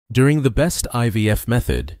During the best IVF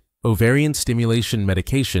method, ovarian stimulation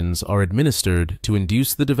medications are administered to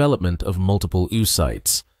induce the development of multiple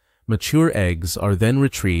oocytes. Mature eggs are then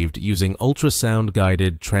retrieved using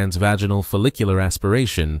ultrasound-guided transvaginal follicular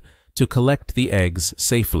aspiration to collect the eggs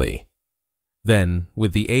safely. Then,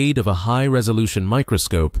 with the aid of a high-resolution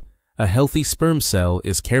microscope, a healthy sperm cell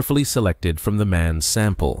is carefully selected from the man's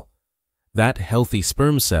sample. That healthy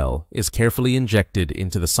sperm cell is carefully injected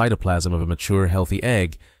into the cytoplasm of a mature healthy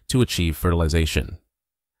egg to achieve fertilization.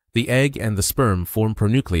 The egg and the sperm form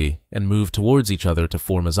pronuclei and move towards each other to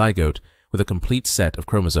form a zygote with a complete set of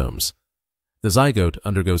chromosomes. The zygote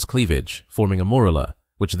undergoes cleavage, forming a morula,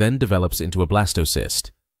 which then develops into a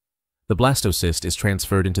blastocyst. The blastocyst is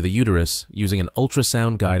transferred into the uterus using an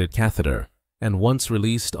ultrasound-guided catheter, and once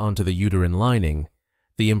released onto the uterine lining,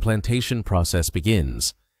 the implantation process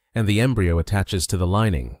begins, and the embryo attaches to the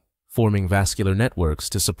lining, forming vascular networks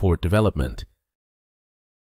to support development.